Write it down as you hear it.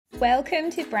Welcome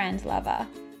to Brand Lover,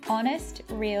 honest,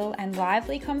 real and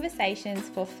lively conversations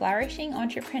for flourishing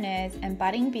entrepreneurs and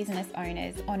budding business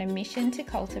owners on a mission to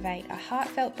cultivate a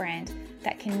heartfelt brand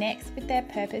that connects with their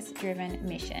purpose-driven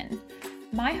mission.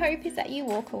 My hope is that you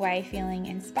walk away feeling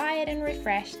inspired and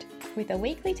refreshed with a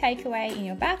weekly takeaway in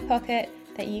your back pocket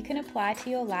that you can apply to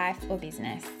your life or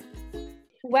business.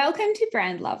 Welcome to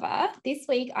Brand Lover. This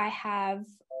week I have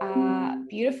a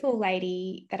beautiful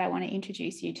lady that I want to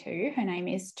introduce you to. Her name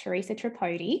is Teresa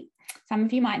Tripodi. Some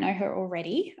of you might know her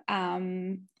already. I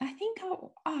think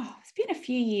it's been a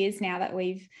few years now that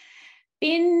we've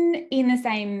been in the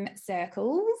same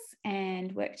circles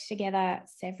and worked together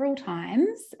several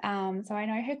times. So I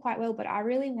know her quite well, but I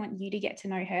really want you to get to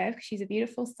know her because she's a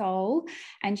beautiful soul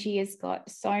and she has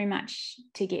got so much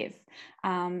to give.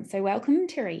 So welcome,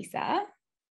 Teresa.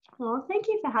 Oh, thank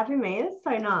you for having me. That's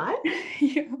so nice.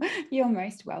 You're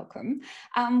most welcome.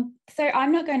 So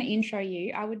I'm not going to intro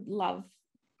you. I would love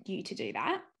you to do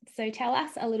that. So tell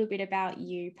us a little bit about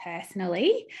you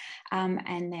personally.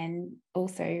 And then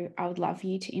also I would love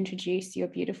you to introduce your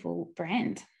beautiful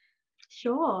brand.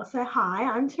 Sure. So hi,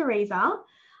 I'm Teresa.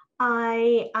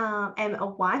 I am a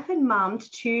wife and mum to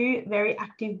two very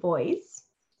active boys.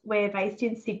 We're based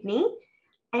in Sydney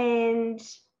and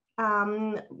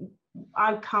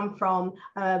I come from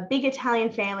a big Italian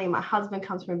family. My husband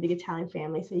comes from a big Italian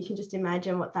family. So you can just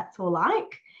imagine what that's all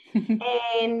like.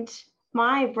 And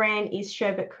my brand is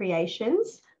Sherbet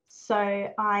Creations. So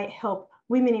I help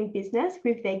women in business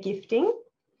with their gifting.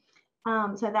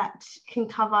 So that can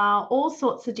cover all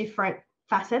sorts of different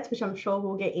facets, which I'm sure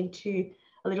we'll get into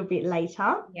a little bit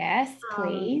later. Yes,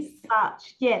 please. But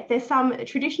yeah, there's some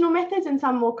traditional methods and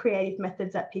some more creative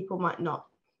methods that people might not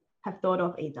have thought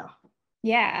of either.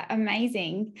 Yeah,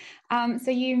 amazing. So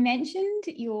you mentioned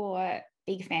your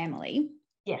big family.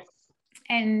 Yes.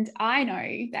 And I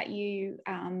know that you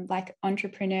like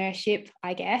entrepreneurship,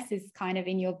 I guess, is kind of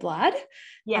in your blood.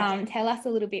 Yes. Tell us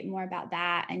a little bit more about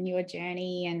that and your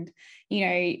journey and,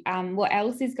 what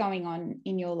else is going on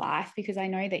in your life, because I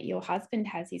know that your husband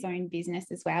has his own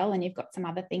business as well and you've got some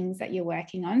other things that you're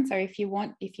working on. So if you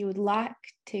would like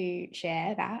to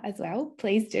share that as well,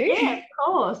 please do. Yeah, of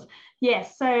course.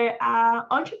 Yes. So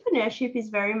entrepreneurship is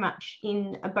very much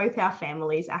in both our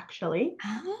families, actually.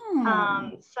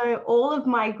 Oh. So all of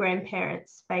my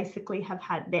grandparents basically have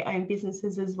had their own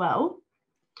businesses as well.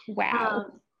 Wow.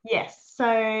 Yes. So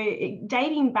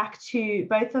dating back to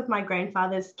both of my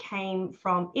grandfathers came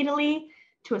from Italy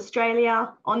to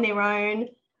Australia on their own.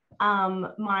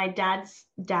 My dad's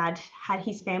dad had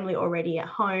his family already at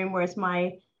home, whereas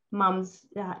my mum's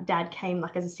dad came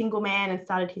like as a single man and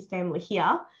started his family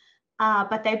here.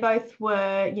 But they both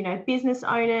were, business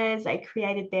owners. They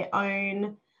created their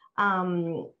own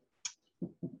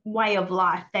way of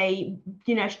life. They,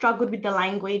 struggled with the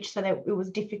language, so that it was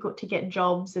difficult to get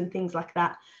jobs and things like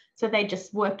that. So they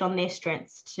just worked on their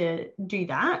strengths to do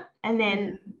that. And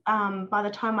then by the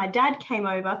time my dad came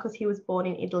over, because he was born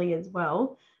in Italy as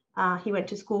well, he went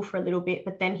to school for a little bit,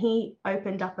 but then he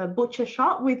opened up a butcher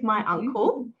shop with my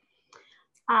uncle.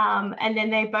 And then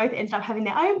they both ended up having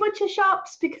their own butcher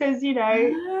shops because,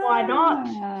 why not?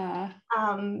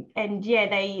 And yeah,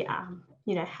 they,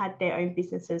 had their own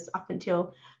businesses up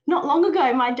until not long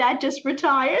ago. My dad just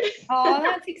retired. Oh,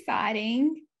 that's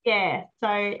exciting. Yeah.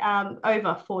 So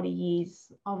over 40 years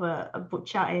of a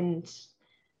butcher and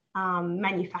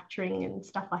manufacturing and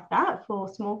stuff like that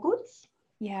for small goods.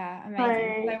 Yeah,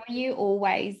 amazing. So were you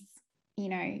always,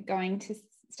 going to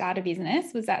start a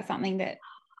business? Was that something that...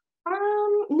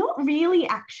 Not really,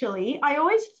 actually. I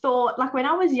always thought, like when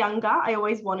I was younger, I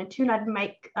always wanted to, and I'd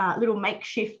make little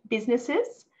makeshift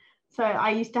businesses. So I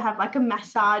used to have like a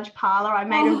massage parlor. I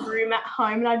made a room at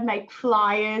home and I'd make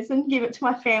flyers and give it to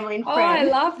my family and friends. Oh, I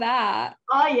love that.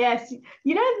 Oh, yes.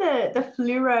 You know the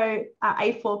fluoro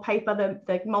A4 paper,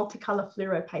 the multicolor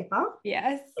fluoro paper?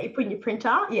 Yes. That you put in your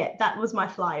printer? Yeah, that was my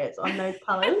flyers on those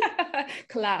colors.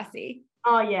 Classy.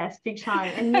 Oh, yes, big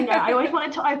time. And, I always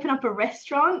wanted to open up a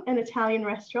restaurant, an Italian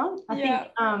restaurant. I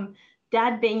think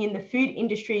Dad, being in the food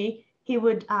industry, he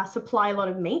would supply a lot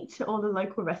of meat to all the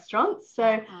local restaurants.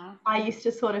 So I used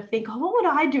to sort of think, what would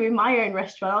I do in my own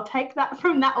restaurant? I'll take that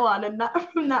from that one and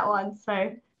that from that one.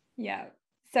 So, yeah.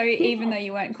 So even though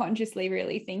you weren't consciously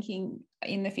really thinking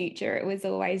in the future, it was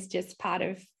always just part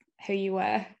of who you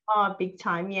were. Oh, big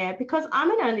time. Yeah. Because I'm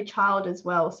an only child as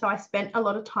well. So I spent a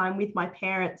lot of time with my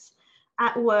parents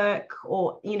at work,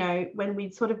 or, when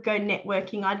we'd sort of go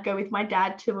networking, I'd go with my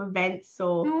dad to events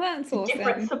or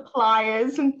different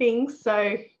suppliers and things.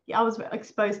 So I was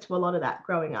exposed to a lot of that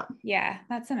growing up. Yeah,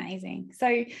 that's amazing.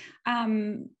 So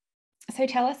So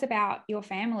tell us about your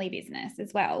family business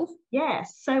as well.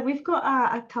 Yes, so we've got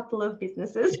a couple of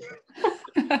businesses.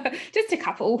 Just a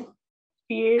couple.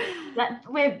 That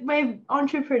we're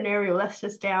entrepreneurial. That's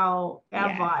just our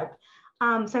Yeah.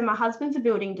 vibe. So my husband's a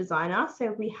building designer,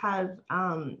 so we have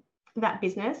that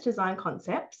business, Design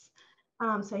Concepts.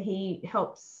 So he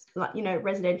helps, like,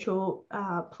 residential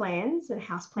plans and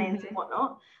house plans and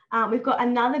whatnot. We've got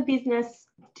another business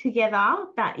together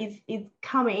that is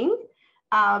coming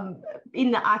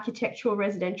in the architectural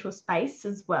residential space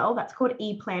as well. That's called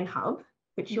ePlan Hub,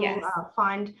 which you'll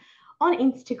find on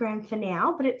Instagram for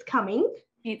now, but it's coming.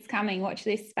 It's coming. Watch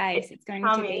this space. It's going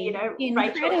to be incredible.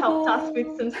 Rachel helped us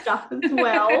with some stuff as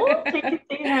well, so you can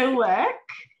see her work.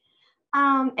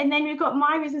 And then we've got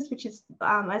my business, which is,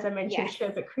 as I mentioned,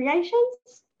 Sherbet Creations.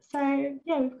 So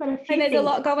yeah, we've got a few. So there's a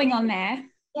lot going on there.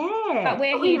 Yeah, but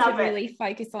we're here to really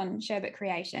focus on Sherbet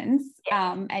Creations,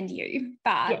 and you.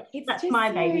 But it's that's just my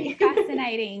so baby.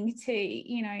 fascinating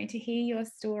to hear your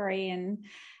story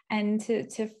and to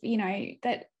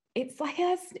that it's like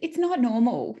it's not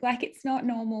normal. Like, it's not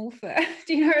normal for.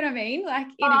 Do you know what I mean? Like,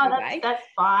 in a good way. That's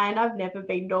fine. I've never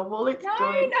been normal. It's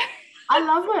good. No. I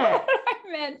love it.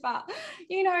 I meant, but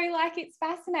like, it's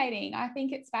fascinating. I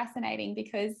think it's fascinating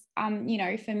because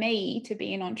for me to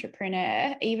be an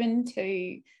entrepreneur, even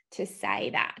to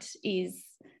say that is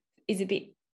a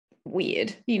bit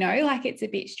weird, like, it's a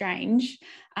bit strange.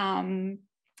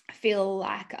 I feel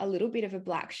like a little bit of a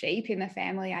black sheep in the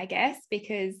family, I guess,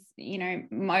 because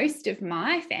most of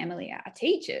my family are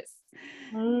teachers.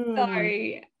 So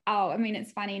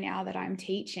it's funny now that I'm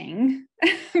teaching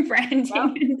branding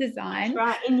and design. That's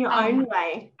right, in your own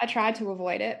way. I tried to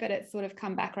avoid it, but it's sort of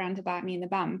come back around to bite me in the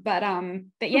bum. But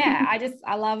yeah,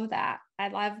 I love that. I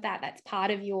love that that's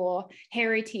part of your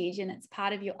heritage and it's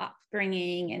part of your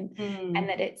upbringing, and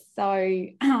that it's so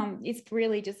it's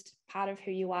really just part of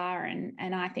who you are,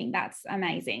 and I think that's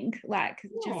amazing. Like,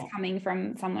 just coming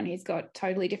from someone who's got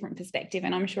totally different perspective,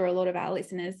 and I'm sure a lot of our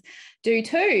listeners do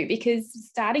too, because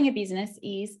starting a business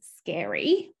is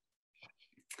scary,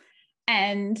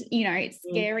 and it's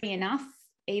scary enough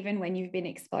even when you've been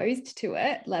exposed to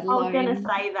it, let alone. I was going to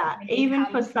say that even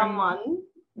for someone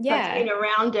that's been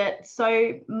around it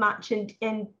so much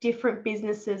and different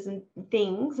businesses and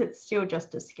things, it's still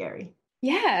just as scary.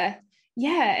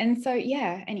 And so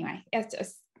anyway, it's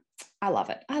just, I love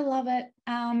it.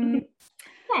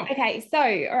 Okay, so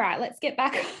all right, let's get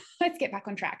back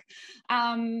on track.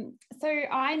 So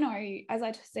I know, as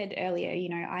I said earlier,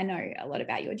 I know a lot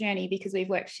about your journey because we've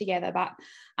worked together, but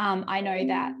I know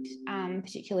that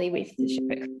particularly with the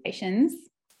Sherbet Creations,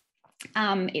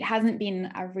 it hasn't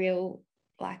been a real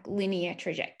linear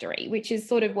trajectory, which is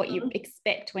sort of what you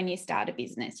expect when you start a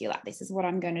business. You're like, this is what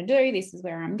I'm going to do, this is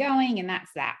where I'm going, and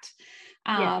that's that.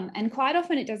 And quite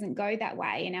often it doesn't go that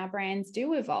way, and our brands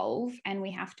do evolve and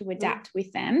we have to adapt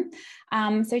with them.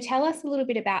 So tell us a little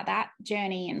bit about that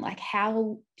journey and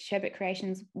how Sherbet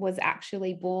Creations was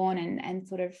actually born, and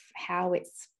sort of how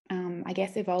it's I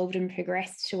guess evolved and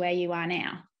progressed to where you are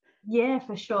now. Yeah,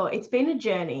 for sure. It's been a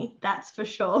journey, that's for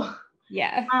sure.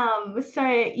 Yeah. So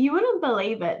you wouldn't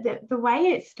believe it. The way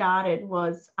it started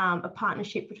was a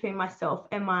partnership between myself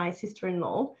and my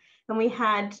sister-in-law, and we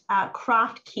had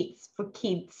craft kits for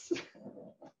kids.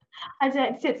 As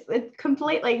it's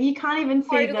completely, you can't even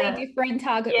see totally different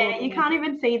target audience. You can't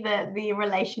even see the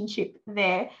relationship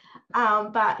there.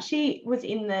 But she was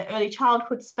in the early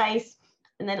childhood space,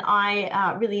 and then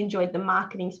I really enjoyed the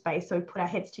marketing space, so we put our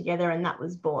heads together, and that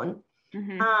was born.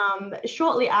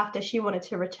 Shortly after, she wanted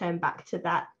to return back to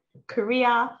that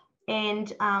career,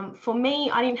 and for me,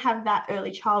 I didn't have that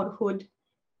early childhood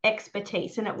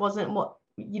expertise, and it wasn't what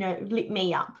lit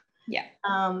me up.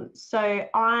 So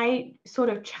I sort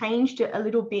of changed it a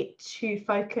little bit to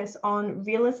focus on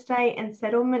real estate and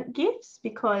settlement gifts,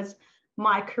 because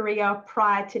my career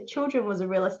prior to children was a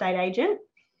real estate agent.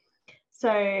 So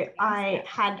I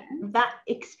had that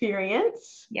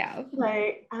experience.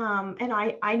 So, and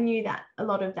I knew that a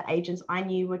lot of the agents I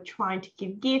knew were trying to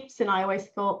give gifts, and I always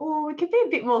thought, oh, we could be a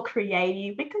bit more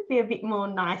creative. We could be a bit more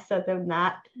nicer than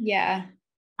that.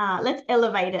 Let's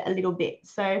elevate it a little bit.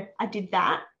 So I did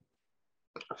that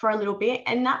for a little bit,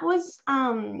 and that was,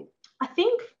 I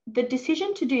think the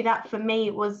decision to do that for me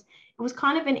it was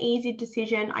kind of an easy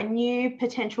decision. I knew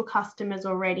potential customers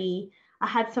already. I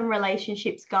had some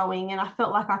relationships going, and I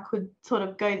felt like I could sort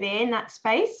of go there in that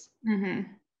space.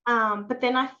 But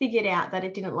then I figured out that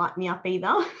it didn't light me up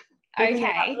either. Okay.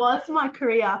 That was my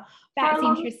career. That's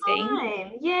interesting.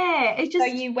 Time. Yeah. It just.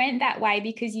 So you went that way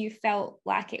because you felt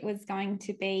like it was going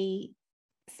to be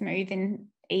smooth and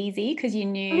easy because you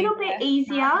knew a little bit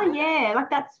easier. Yeah. Like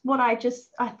that's what I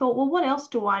thought, well, what else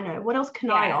do I know? What else can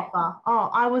I offer? Oh,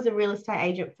 I was a real estate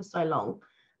agent for so long.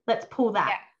 Let's pull that.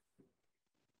 Yeah.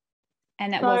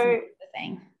 And that wasn't the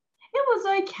thing. It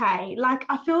was okay. Like,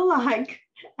 I feel like,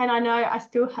 and I know I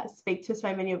still speak to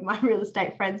so many of my real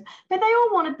estate friends, but they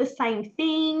all wanted the same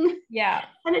thing. Yeah.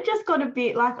 And it just got a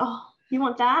bit like, oh, you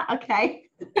want that? Okay.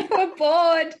 You were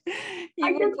bored.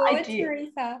 You were bored,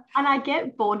 Teresa. And I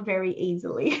get bored very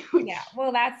easily. Yeah.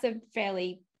 Well, that's a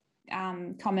fairly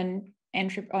common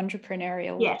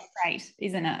entrepreneurial trait,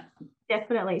 isn't it?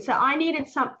 Definitely. So I needed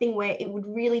something where it would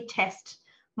really test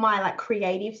my like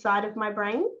creative side of my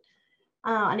brain.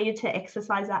 I needed to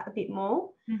exercise that a bit more.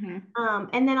 Mm-hmm.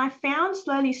 And then I found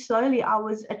slowly, I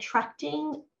was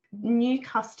attracting new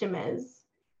customers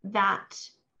that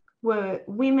were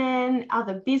women,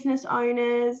 other business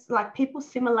owners, like people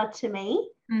similar to me.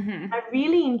 Mm-hmm. I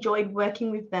really enjoyed working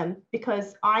with them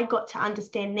because I got to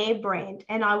understand their brand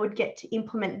and I would get to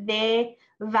implement their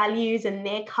values and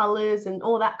their colors and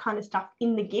all that kind of stuff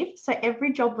in the gift. So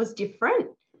every job was different.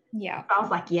 Yeah. So I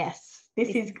was like, yes.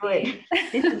 This is good.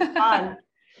 This is fun.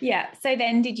 Yeah. So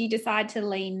then did you decide to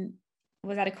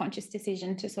was that a conscious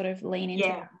decision to sort of lean into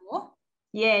that more?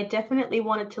 Yeah, definitely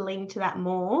wanted to lean into that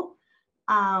more.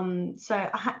 So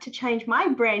I had to change my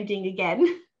branding again.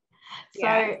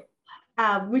 So,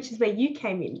 which is where you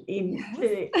came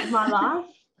into my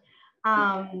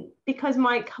life. Because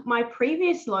my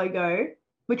previous logo,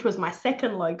 which was my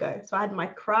second logo. So I had my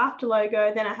craft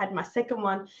logo, then I had my second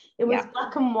one. It was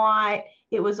black and white.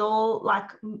 It was all like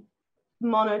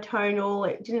monotonal.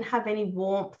 It didn't have any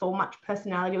warmth or much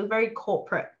personality. It was very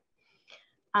corporate.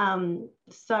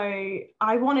 So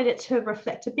I wanted it to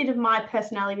reflect a bit of my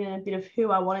personality and a bit of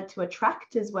who I wanted to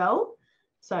attract as well.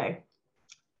 So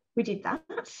we did that.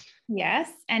 Yes.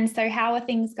 And so how are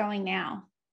things going now?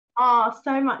 Oh,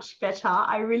 so much better.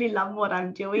 I really love what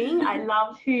I'm doing. I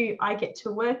love who I get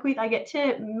to work with. I get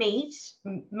to meet,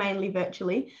 mainly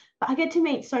virtually, but I get to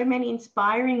meet so many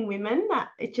inspiring women that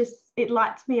it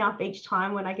lights me up each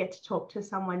time when I get to talk to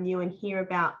someone new and hear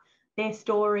about their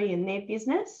story and their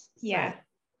business. Yeah.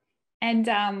 And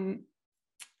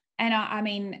I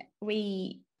mean,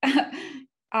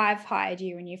 I've hired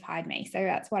you and you've hired me. So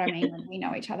that's what I mean when we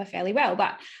know each other fairly well.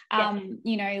 But,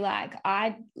 you know, like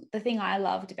the thing I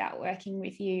loved about working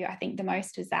with you, I think the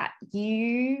most was that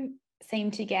you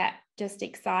seem to get just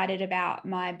excited about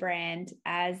my brand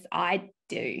as I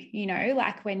do, you know,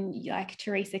 like when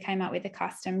Teresa came up with a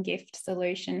custom gift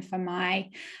solution for my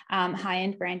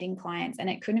high-end branding clients, and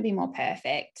it couldn't be more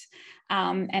perfect.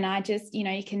 And I just, you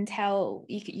know, you can tell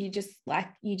you just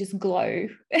glow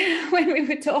when we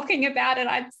were talking about it.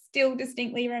 I still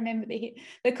distinctly remember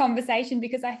the conversation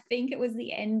because I think it was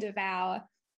the end of our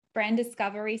brand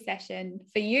discovery session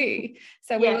for you.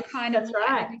 So we were kind of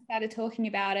we started talking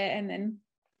about it, and then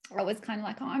I was kind of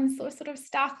like, oh, I'm sort of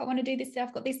stuck. I want to do this.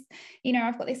 I've got this, you know,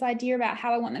 I've got this idea about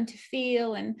how I want them to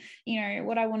feel and, you know,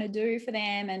 what I want to do for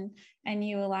them. And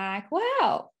you were like,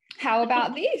 wow, how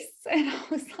about this? And I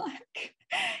was like,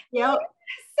 yep.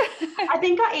 Yes. I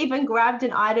think I even grabbed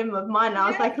an item of mine. I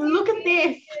was like, look at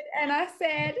this. And I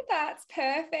said, that's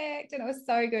perfect. And it was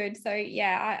so good. So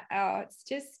yeah, I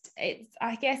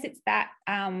guess it's that,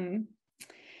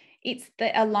 it's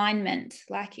the alignment,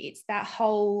 like it's that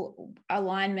whole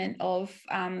alignment of,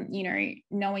 you know,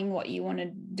 knowing what you want to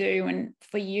do and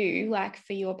for you, like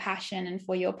for your passion and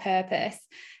for your purpose,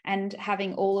 and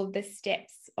having all of the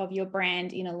steps of your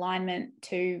brand in alignment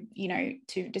to, you know,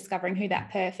 to discovering who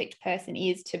that perfect person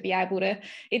is, to be able to,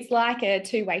 it's like a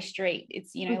two-way street.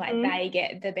 It's, you know, like they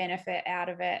get the benefit out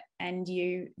of it and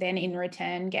you then in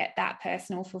return get that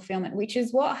personal fulfillment, which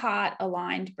is what heart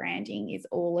aligned branding is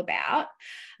all about.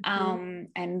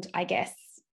 And I guess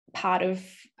part of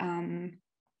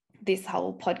this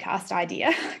whole podcast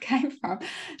idea came from.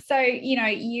 So, you know,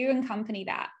 you encompass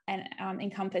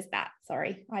that.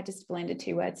 Sorry, I just blended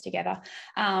two words together.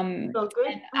 So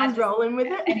good. I was rolling with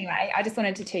it. Anyway, I just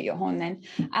wanted to toot your horn then.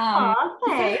 Thanks.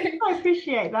 I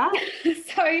appreciate that.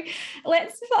 So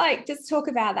let's just talk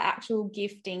about the actual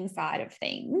gifting side of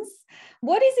things.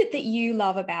 What is it that you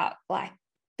love about like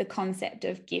the concept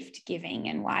of gift giving,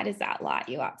 and why does that light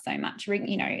you up so much,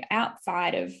 you know,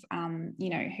 outside of you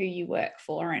know, who you work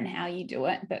for and how you do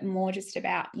it, but more just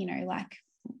about, you know, like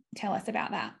tell us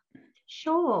about that.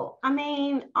 Sure. I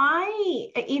mean,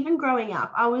 even growing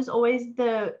up, I was always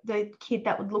the kid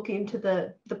that would look into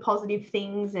the positive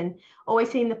things and always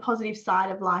seeing the positive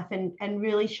side of life and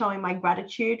really showing my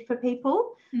gratitude for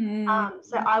people.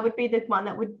 So I would be the one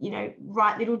that would, you know,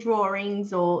 write little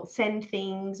drawings or send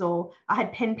things, or I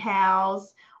had pen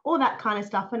pals, all that kind of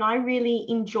stuff. And I really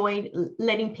enjoyed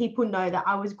letting people know that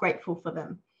I was grateful for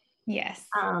them. Yes.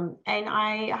 And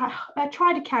I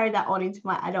try to carry that on into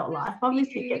my adult life.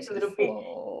 Obviously, it gets a little bit,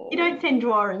 you don't send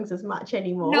drawings as much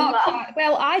anymore. Not quite.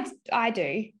 Well, I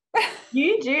do.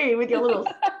 You do, with your little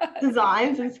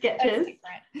designs and sketches.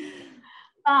 But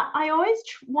I always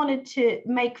wanted to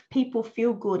make people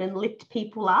feel good and lift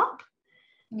people up.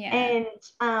 Yeah.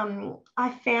 And I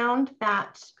found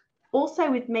that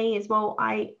also with me as well,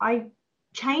 I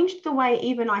changed the way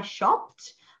even I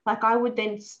shopped. Like I would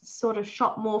then sort of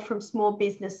shop more from small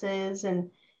businesses, and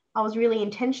I was really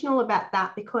intentional about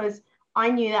that because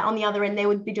I knew that on the other end they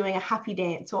would be doing a happy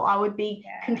dance, or I would be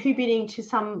contributing to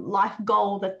some life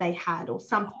goal that they had or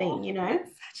something, you know.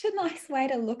 That's such a nice way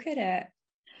to look at it.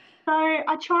 So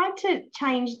I tried to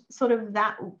change sort of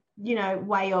that, you know,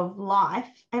 way of life,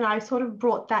 and I sort of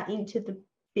brought that into the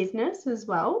business as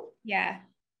well. Yeah.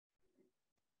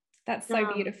 That's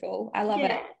so beautiful. I love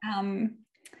it.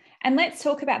 And let's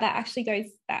talk about that.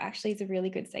 That actually is a really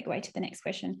good segue to the next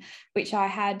question, which I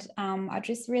had. I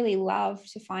just really love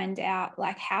to find out,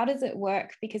 like, how does it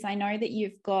work? Because I know that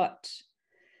you've got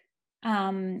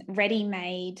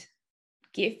ready-made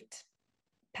gift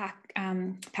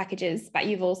packages, but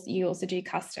you also do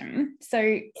custom.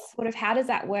 So sort of how does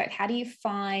that work? How do you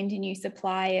find new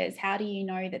suppliers? How do you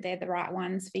know that they're the right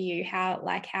ones for you? How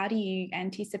do you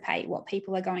anticipate what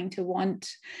people are going to want?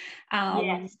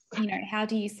 You know, how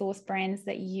do you source brands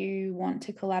that you want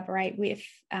to collaborate with?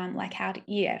 Like how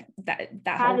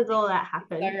does all that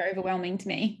happen? So overwhelming to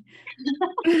me.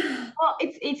 Well,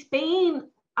 it's been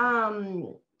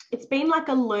like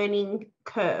a learning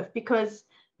curve, because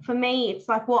for me, it's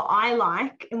like what I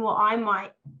like and what I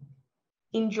might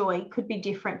enjoy could be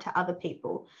different to other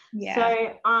people. Yeah.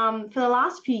 So for the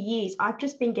last few years, I've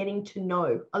just been getting to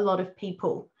know a lot of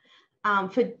people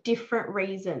for different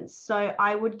reasons. So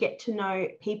I would get to know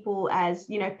people as,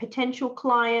 you know, potential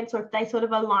clients, or if they sort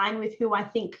of align with who I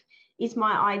think is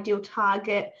my ideal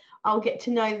target, I'll get to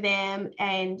know them.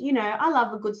 And, you know, I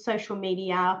love a good social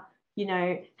media, you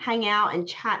know, hang out and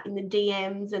chat in the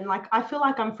DMs, and like I feel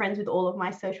like I'm friends with all of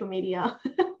my social media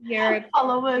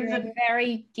followers. You're a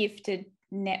very gifted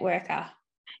networker.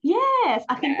 Yes,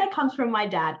 I think that comes from my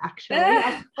dad, actually.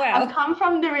 I've come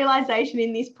from the realization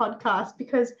in this podcast,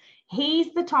 because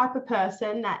he's the type of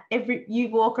person that you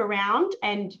walk around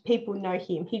and people know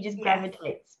him. He just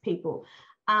gravitates people.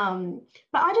 But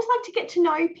I just like to get to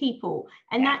know people,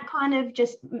 and that kind of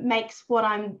just makes what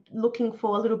I'm looking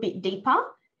for a little bit deeper.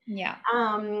 Yeah.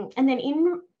 And then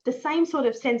in the same sort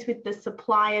of sense with the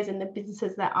suppliers and the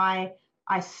businesses that I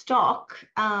stock,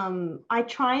 I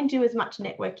try and do as much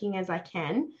networking as I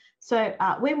can. So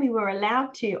when we were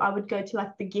allowed to, I would go to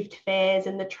like the gift fairs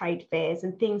and the trade fairs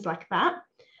and things like that.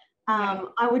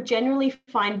 I would generally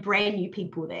find brand new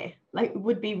people there. Like, it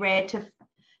would be rare to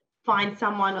find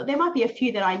someone, or there might be a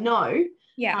few that I know.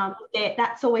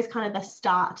 That's always kind of the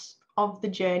start of the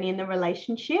journey and the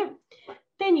relationship.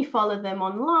 Then you follow them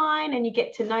online and you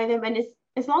get to know them. And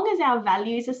as long as our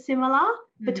values are similar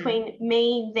between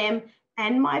me, them,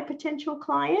 and my potential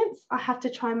clients, I have to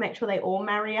try and make sure they all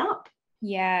marry up.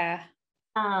 Yeah.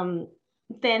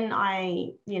 Then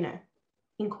I, you know,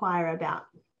 inquire about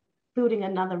building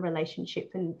another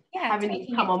relationship and having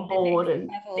you come on board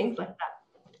and things like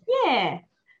that. Yeah.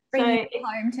 Bring you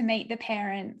home to meet the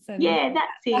parents. And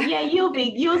that's it. Yeah,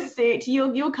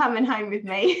 you're coming home with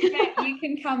me. You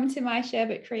can come to my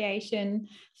Sherbet Creation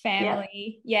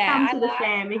family. Come to the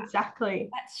fam, exactly.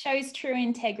 That shows true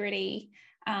integrity.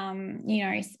 You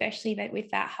know, especially that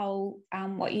with that whole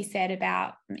what you said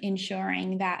about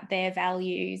ensuring that their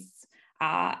values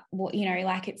are what, you know,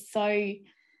 like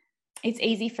it's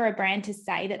easy for a brand to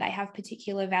say that they have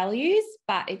particular values,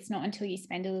 but it's not until you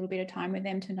spend a little bit of time with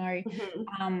them to know,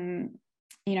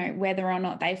 you know, whether or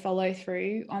not they follow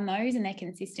through on those and they're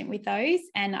consistent with those.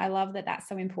 And I love that that's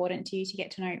so important to you to get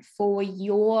to know for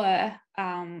your,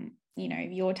 you know,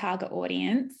 your target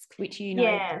audience, which you know.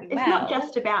 Yeah, it's not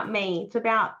just about me. It's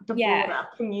about the broader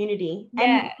community.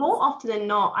 And more often than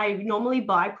not, I normally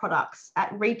buy products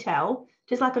at retail,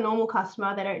 just like a normal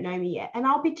customer. They don't know me yet. And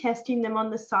I'll be testing them on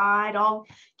the side. I'll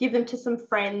give them to some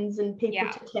friends and people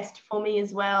to test for me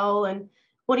as well. And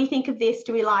what do you think of this?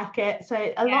 Do we like it?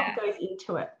 So a lot goes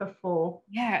into it before.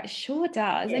 Yeah, it sure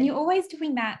does. Yeah. And you're always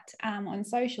doing that on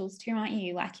socials too, aren't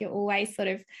you? Like, you're always sort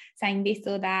of saying this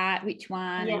or that, which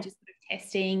one, and just sort of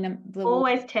testing them.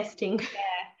 Always testing.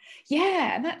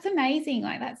 Yeah, and that's amazing.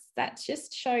 Like, that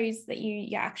just shows that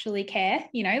you actually care,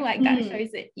 you know, like that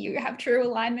shows that you have true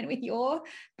alignment with your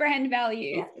brand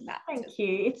values. Yes, thank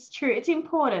you. It's true. It's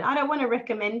important. I don't want to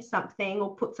recommend something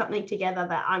or put something together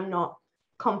that I'm not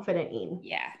confident in.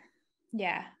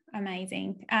 Yeah,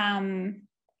 amazing.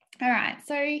 All right,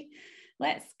 so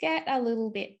let's get a little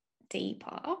bit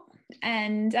deeper,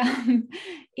 and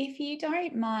if you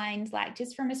don't mind, like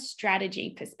just from a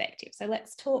strategy perspective, so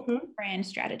let's talk brand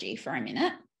strategy for a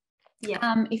minute.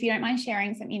 If you don't mind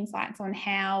sharing some insights on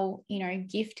how, you know,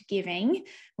 gift giving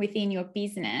within your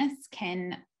business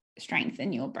can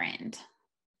strengthen your brand.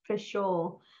 For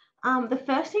sure. The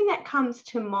first thing that comes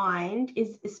to mind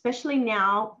is, especially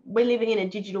now, we're living in a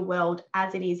digital world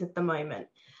as it is at the moment.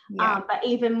 But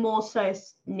even more so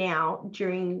now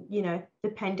during, you know, the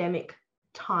pandemic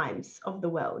times of the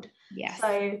world.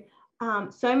 So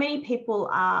many people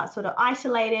are sort of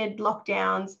isolated,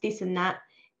 lockdowns, this and that.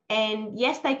 And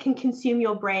yes, they can consume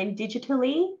your brand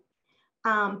digitally,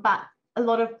 but a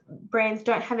lot of brands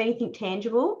don't have anything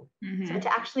tangible. So to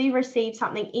actually receive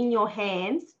something in your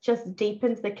hands just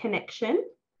deepens the connection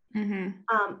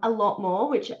a lot more,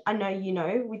 which I know, you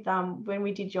know, with when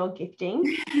we did your gifting,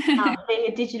 being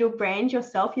a digital brand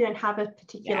yourself, you don't have a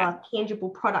particular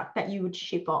tangible product that you would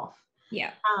ship off.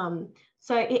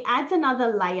 So it adds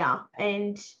another layer,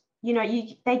 and you know,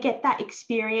 they get that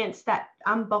experience, that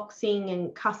unboxing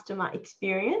and customer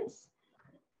experience.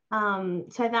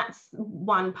 So that's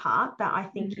one part that I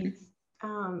think is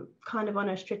kind of on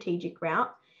a strategic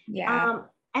route.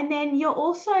 And then you're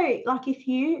also, like, if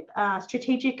you are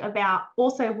strategic about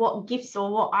also what gifts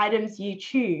or what items you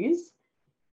choose,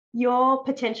 you're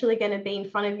potentially going to be in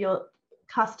front of your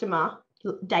customer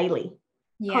daily,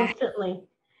 constantly.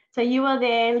 So you are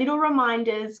their little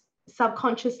reminders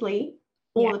subconsciously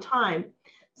all the time.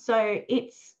 So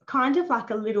it's kind of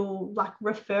like a little like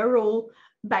referral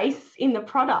base in the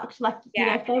product. Like, you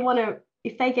know,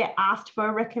 if they get asked for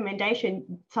a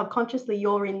recommendation, subconsciously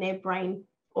you're in their brain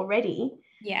already.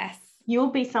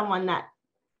 You'll be someone that,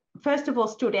 first of all,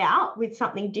 stood out with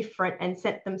something different and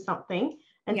sent them something.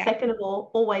 And second of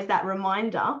all, always that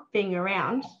reminder being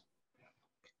around.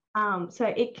 So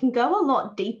it can go a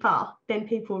lot deeper than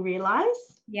people realize.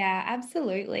 Yeah,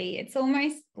 absolutely. It's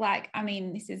almost like, I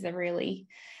mean, this is a really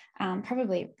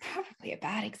probably a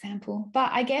bad example, but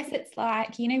I guess it's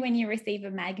like, you know, when you receive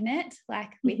a magnet,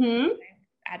 like with you know,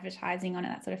 advertising on it,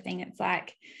 that sort of thing, it's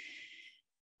like,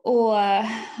 or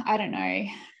I don't know,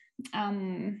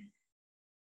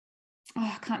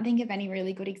 I can't think of any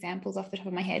really good examples off the top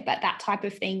of my head, but that type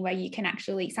of thing where you can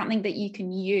actually, something that you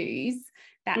can use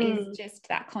that is just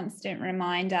that constant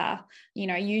reminder, you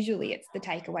know, usually it's the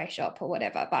takeaway shop or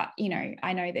whatever, but, you know,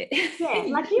 I know that.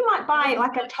 Like you might buy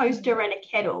like a toaster and a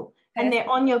kettle and they're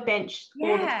on your bench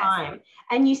all the time.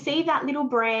 And you see that little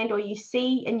brand, or you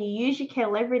see and you use your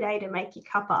kettle every day to make your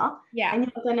cuppa.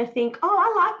 And you're going to think, oh,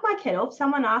 I like my kettle. If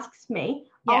someone asks me,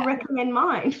 I'll recommend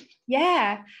mine.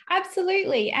 Yeah,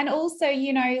 absolutely. And also,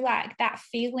 you know, like that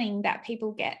feeling that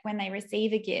people get when they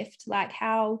receive a gift, like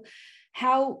how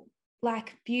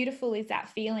like beautiful is that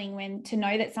feeling when to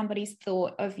know that somebody's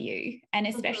thought of you, and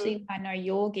especially I know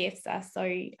your gifts are so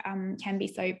can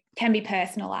be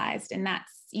personalized, and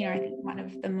that's, you know, I think one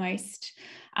of the most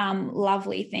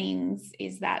lovely things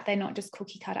is that they're not just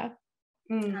cookie cutter.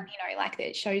 You know, like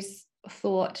it shows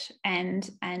thought, and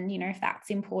you know, if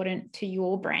that's important to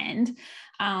your brand,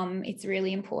 it's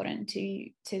really important to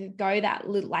go that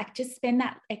little, like just spend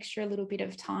that extra little bit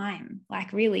of time,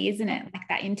 like really, isn't it, like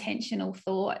that intentional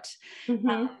thought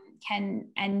can,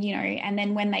 and you know, and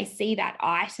then when they see that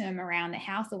item around the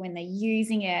house, or when they're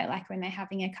using it, like when they're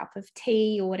having a cup of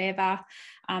tea or whatever,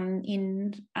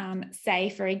 in say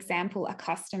for example a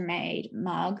custom made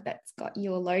mug that's got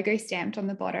your logo stamped on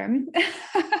the bottom,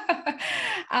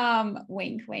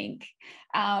 wink wink,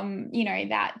 you know,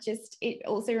 that just, it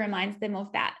also reminds them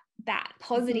of that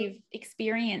positive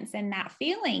experience and that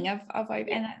feeling of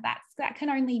and that can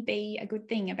only be a good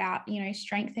thing about, you know,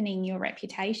 strengthening your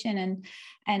reputation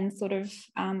and sort of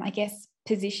I guess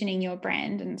positioning your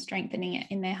brand and strengthening it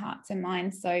in their hearts and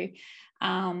minds. So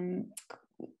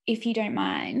if you don't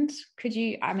mind, could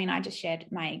you, I mean, I just shared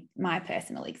my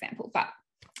personal example, but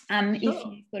if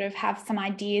you sort of have some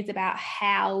ideas about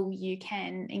how you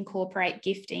can incorporate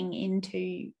gifting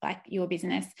into like your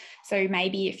business. So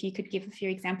maybe if you could give a few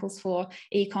examples for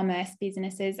e-commerce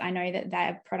businesses. I know that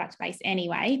they're product based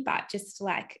anyway, but just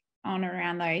like on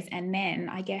around those. And then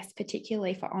I guess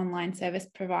particularly for online service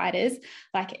providers,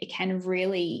 like it can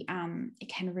really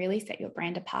set your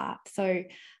brand apart. So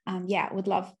would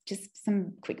love just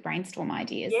some quick brainstorm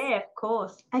ideas. Yeah, of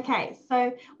course. Okay,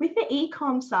 so with the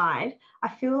e-com side, I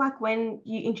feel like when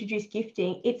you introduce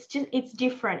gifting, it's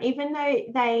different. Even though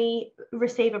they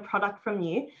receive a product from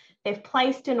you, they've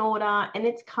placed an order and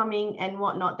it's coming and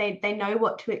whatnot, they know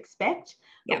what to expect.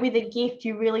 But with a gift,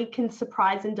 you really can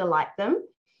surprise and delight them.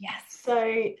 Yes. So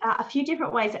a few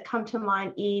different ways that come to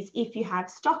mind is if you have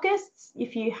stockists,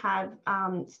 if you have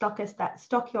stockists that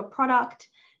stock your product,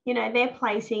 you know, they're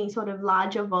placing sort of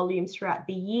larger volumes throughout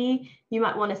the year. You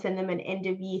might want to send them an end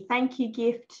of year thank you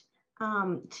gift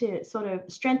to sort of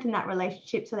strengthen that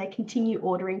relationship so they continue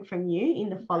ordering from you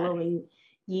in the following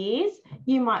years.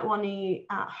 You might want to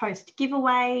host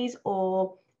giveaways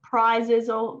or prizes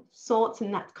or sorts,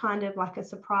 and that's kind of like a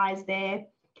surprise there.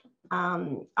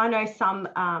 I know some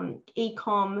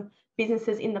e-com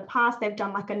businesses in the past, they've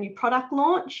done like a new product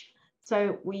launch.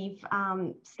 So we've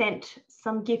sent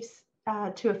some gifts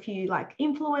to a few like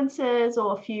influencers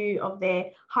or a few of their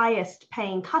highest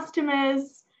paying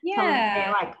customers. Some of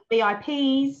their like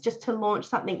VIPs, just to launch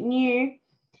something new.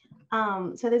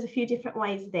 So there's a few different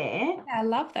ways there. I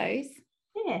love those.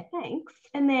 Yeah, thanks.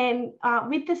 And then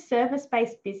with the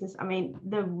service-based business, I mean,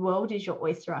 the world is your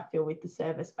oyster, I feel, with the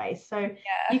service-based. So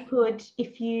you could,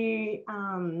 if you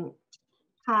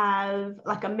have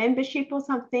like a membership or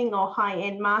something or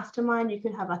high-end mastermind, you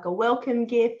could have like a welcome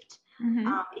gift.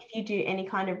 If you do any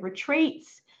kind of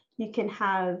retreats, you can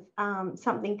have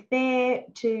something there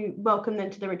to welcome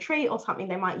them to the retreat or something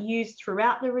they might use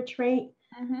throughout the retreat.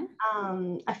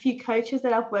 A few coaches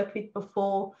that I've worked with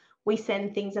before, we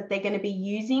send things that they're going to be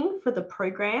using for the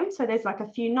program. So there's like a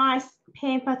few nice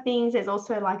pamper things. There's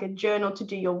also like a journal to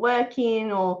do your work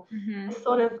in, or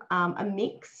sort of a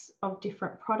mix of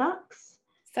different products.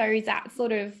 So is that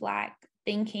sort of like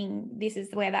thinking, this is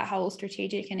where that whole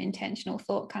strategic and intentional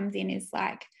thought comes in, is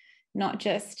like not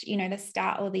just, you know, the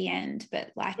start or the end,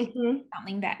 but like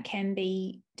something that can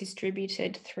be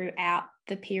distributed throughout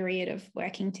the period of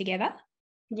working together?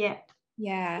 Yeah.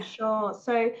 For sure.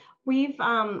 So we've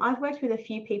I've worked with a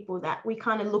few people that we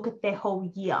kind of look at their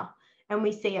whole year and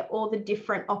we see all the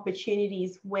different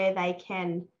opportunities where they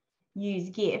can use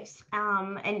gifts.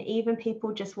 And even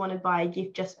people just want to buy a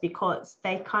gift just because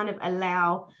they kind of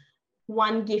allow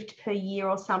one gift per year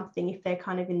or something if they're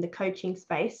kind of in the coaching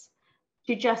space,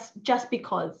 to just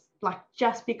because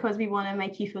we want to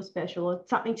make you feel special, or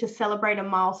something to celebrate a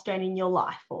milestone in your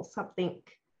life or something.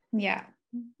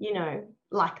 You know,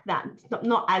 like that. It's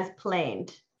not as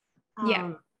planned.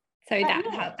 So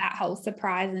that whole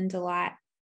surprise and delight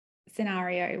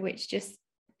scenario, which just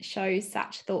shows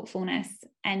such thoughtfulness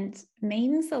and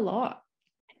means a lot.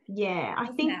 Yeah, I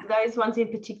think those ones in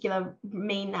particular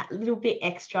mean that little bit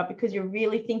extra because you're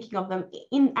really thinking of them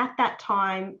in at that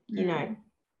time, you know,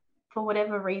 for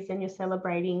whatever reason you're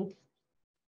celebrating.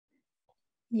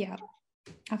 Yeah,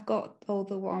 I've got all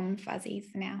the warm fuzzies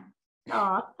now.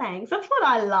 Oh, thanks. That's what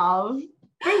I love.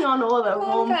 Bring on all the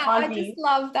warm fuzzies. I just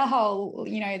love the whole,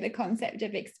 you know, the concept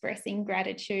of expressing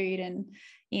gratitude and,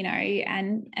 you know,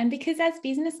 and because as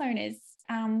business owners,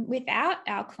 without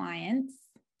our clients,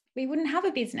 we wouldn't have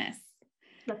a business.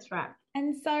 That's right.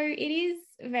 And so it is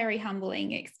a very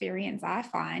humbling experience, I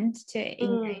find, to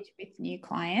engage with new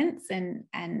clients. And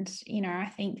you know,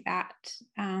 I think that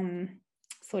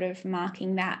sort of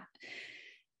marking that,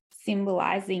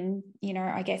 symbolizing, you know,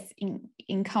 I guess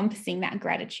encompassing that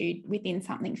gratitude within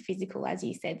something physical, as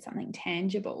you said, something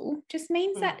tangible, just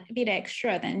means that a bit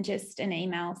extra than just an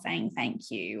email saying thank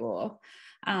you or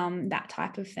that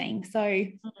type of thing. So,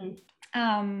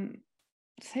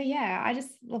 so yeah, I just,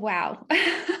 wow,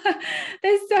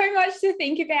 there's so much to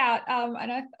think about.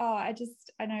 And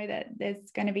I know that there's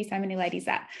going to be so many ladies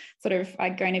that sort of are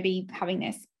going to be having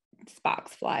their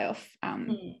sparks fly off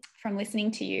from listening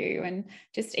to you, and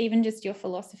just your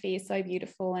philosophy is so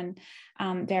beautiful and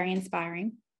very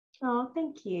inspiring. Oh,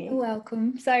 thank you. You're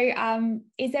welcome. So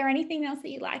is there anything else that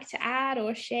you'd like to add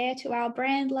or share to our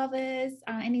brand lovers?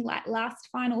 Any like last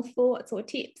final thoughts or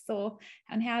tips or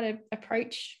on how to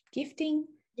approach gifting?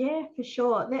 Yeah, for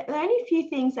sure. The only few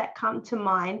things that come to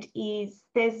mind is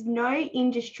there's no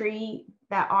industry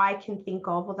that I can think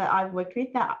of or that I've worked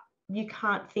with that you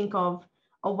can't think of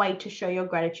a way to show your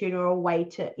gratitude or a way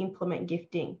to implement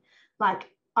gifting. Like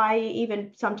I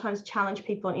even sometimes challenge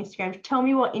people on Instagram, tell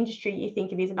me what industry you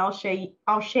think it is, and I'll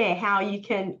share how you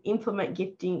can implement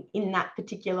gifting in that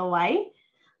particular way.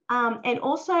 And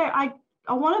also I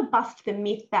want to bust the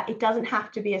myth that it doesn't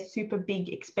have to be a super big,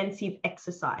 expensive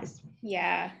exercise.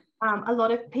 Yeah. A lot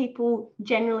of people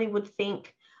generally would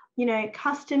think, you know,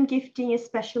 custom gifting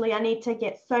especially, I need to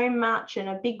get so much and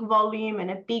a big volume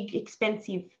and a big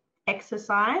expensive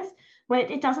exercise, when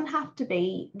it doesn't have to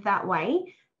be that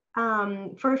way,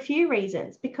 for a few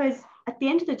reasons. Because at the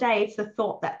end of the day, it's the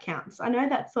thought that counts. I know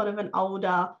that's sort of an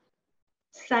older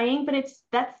saying, but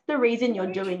that's the reason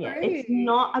you're doing it. It's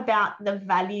not about the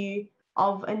value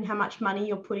of and how much money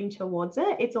you're putting towards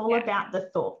it. It's all about the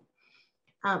thought.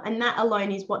 And that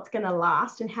alone is what's going to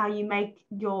last, and how you make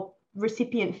your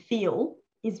recipient feel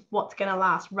is what's going to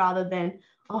last, rather than,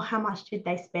 oh, how much did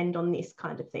they spend on this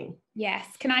kind of thing. Yes.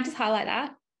 Can I just highlight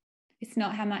that? It's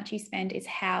not how much you spend, it's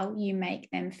how you make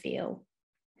them feel.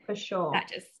 For sure.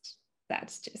 That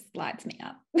just lights me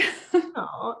up.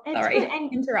 Oh, sorry,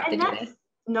 and interrupted you there.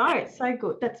 No, it's so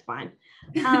good. That's fine.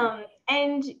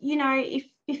 And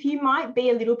if you might be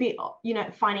a little bit,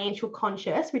 financial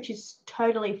conscious, which is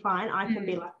totally fine. I can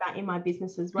be like that in my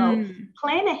business as well.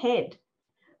 Plan ahead.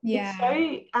 Yeah.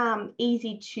 It's so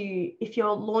easy to, if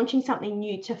you're launching something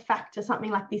new, to factor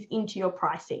something like this into your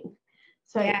pricing.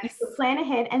 So you plan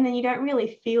ahead, and then you don't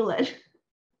really feel it.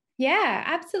 Yeah,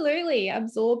 absolutely.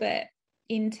 Absorb it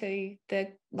into the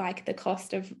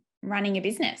cost of running a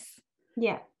business.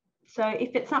 Yeah. So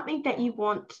if it's something that you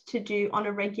want to do on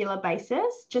a regular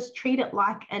basis, just treat it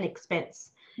like an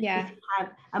expense. Yeah. If you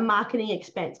have a marketing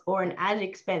expense or an ad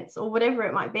expense or whatever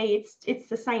it might be, it's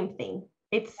the same thing.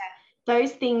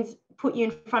 Those things put you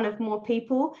in front of more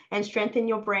people and strengthen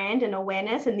your brand and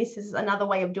awareness. And this is another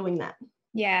way of doing that.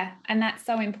 Yeah. And that's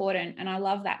so important. And I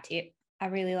love that tip. I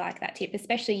really like that tip,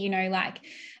 especially,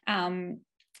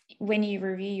 when you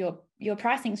review your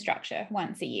pricing structure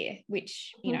once a year,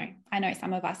 which, I know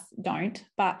some of us don't,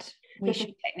 but we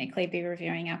should technically be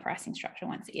reviewing our pricing structure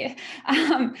once a year.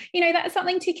 That's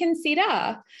something to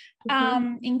consider,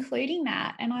 including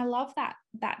that. And I love that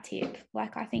tip.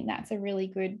 I think that's a really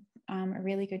good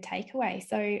takeaway.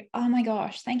 So, oh my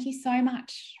gosh, thank you so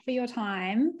much for your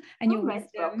time and your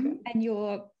wisdom and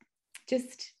your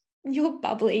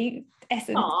bubbly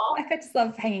essence. I just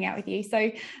love hanging out with you.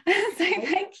 So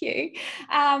thank you.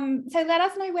 So let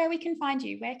us know where we can find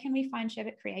you. Where can we find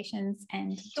Sherbet Creations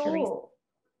and Teresa?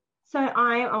 So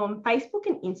I'm on Facebook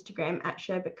and Instagram at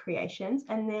Sherbet Creations,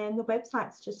 and then the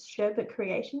website's just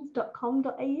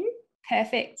sherbetcreations.com.au.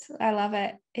 Perfect. I love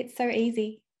it. It's so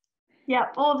easy. Yeah,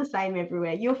 all the same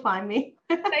everywhere. You'll find me.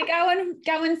 So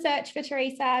go and search for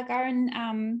Teresa. Go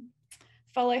and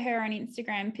follow her on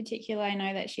Instagram particularly. I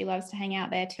know that she loves to hang out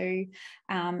there too,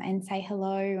 and say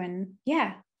hello, and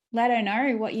let her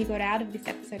know what you got out of this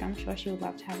episode. I'm sure she would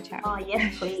love to have a chat. Oh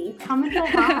yes, please come and say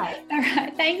hi. All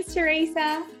right, thanks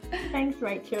Teresa. Thanks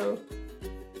Rachel.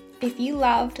 If you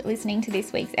loved listening to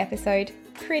this week's episode,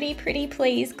 pretty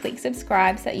please click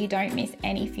subscribe so that you don't miss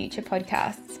any future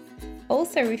podcasts.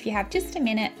 Also, if you have just a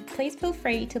minute, please feel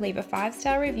free to leave a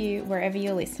 5-star review wherever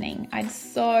you're listening. I'd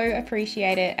so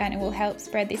appreciate it, and it will help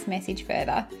spread this message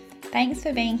further. Thanks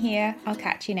for being here. I'll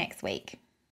catch you next week.